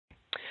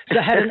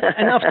So had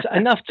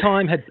enough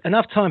time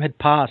had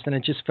passed, and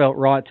it just felt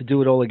right to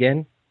do it all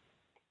again.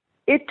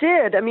 It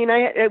did. I mean,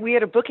 we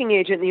had a booking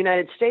agent in the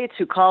United States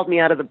who called me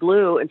out of the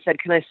blue and said,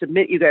 "Can I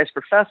submit you guys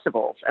for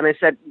festivals?" And I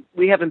said,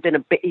 "We haven't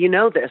been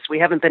we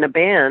haven't been a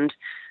band."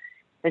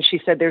 And she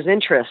said, "There's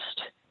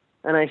interest."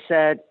 And I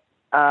said,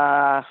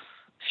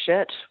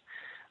 "Shit.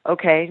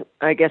 Okay,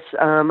 I guess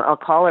I'll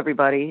call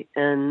everybody."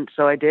 And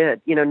so I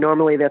did.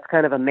 Normally that's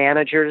kind of a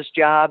manager's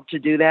job to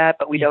do that,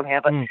 but we don't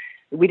have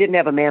we didn't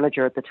have a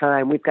manager at the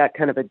time. We've got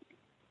kind of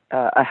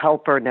a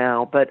helper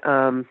now, but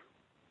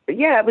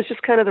yeah, it was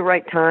just kind of the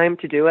right time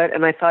to do it.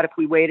 And I thought if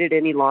we waited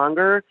any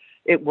longer,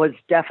 it was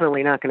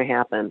definitely not going to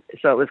happen.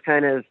 So it was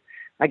kind of,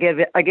 I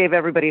gave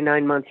everybody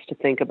 9 months to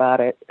think about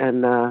it,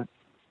 and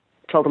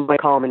told them I'd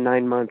call them in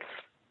 9 months.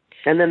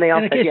 And then they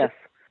all said yes.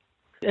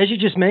 As you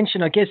just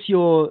mentioned, I guess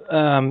you're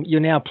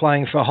now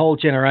playing for a whole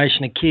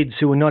generation of kids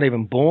who were not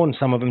even born,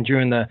 some of them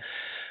during the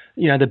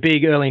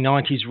big early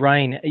 90s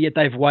reign, yet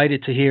they've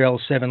waited to hear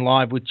L7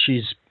 live, which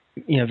is,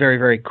 very,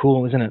 very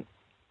cool, isn't it?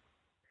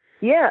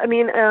 Yeah, I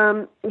mean,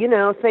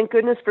 thank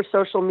goodness for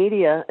social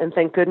media and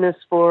thank goodness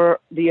for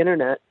the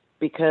internet,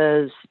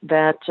 because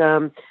that,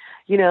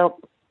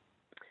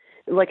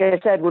 like I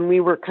said, when we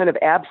were kind of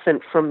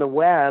absent from the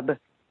web,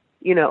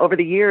 over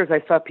the years,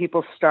 I saw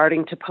people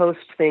starting to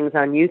post things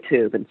on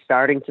YouTube and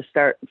starting to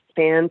start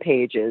fan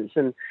pages,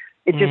 and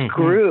it just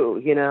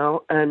grew,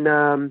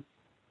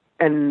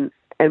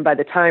 and by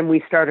the time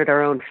we started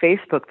our own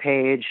Facebook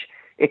page,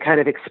 it kind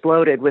of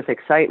exploded with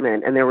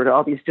excitement, and there were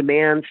all these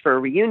demands for a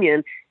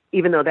reunion,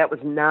 even though that was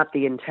not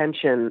the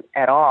intention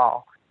at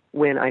all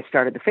when I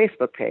started the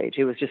Facebook page.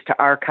 It was just to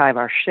archive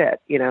our shit,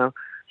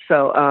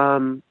 So,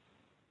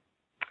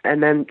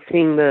 and then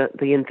seeing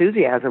the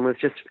enthusiasm was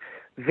just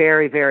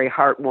very, very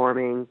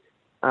heartwarming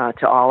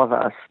to all of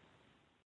us.